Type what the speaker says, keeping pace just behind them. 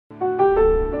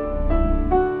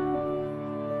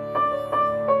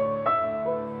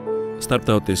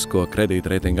Starptautisko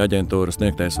kredītreitinga aģentūras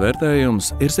sniegtais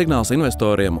vērtējums ir signāls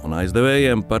investoriem un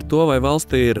aizdevējiem par to, vai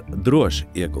valstī ir droši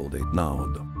ieguldīt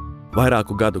naudu.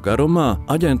 Vairāku gadu garumā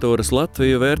aģentūras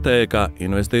Latviju vērtēja kā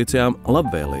investīcijām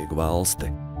labvēlīgu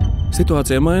valsti.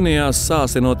 Situācija mainījās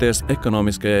sāsinoties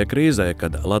ekonomiskajai krīzē,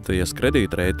 kad Latvijas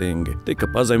kredītreitingi tika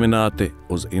pazemināti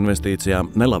uz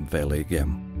investīcijām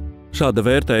nelabvēlīgiem. Šāda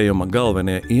vērtējuma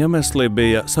galvenie iemesli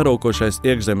bija sarūkošais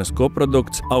iekšzemes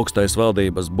koprodukts, augstais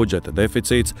valdības budžeta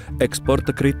deficīts,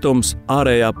 eksporta kritums,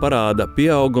 ārējā parāda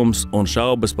pieaugums un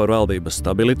šaubas par valdības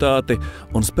stabilitāti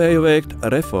un spēju veikt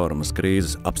reformas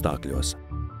krīzes apstākļos.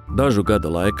 Dažu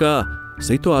gadu laikā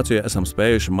situāciju esam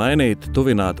spējuši mainīt,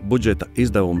 tuvināt budžeta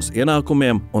izdevumus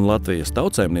ienākumiem, un Latvijas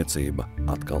tautsēmniecība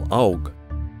atkal aug.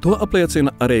 To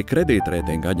apliecina arī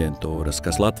kredītreitinga aģentūras,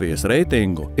 kas Latvijas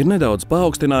reitingu ir nedaudz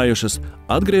paaugstinājušas,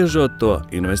 atgriežot to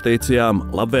investīcijām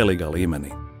labvēlīgā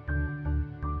līmenī.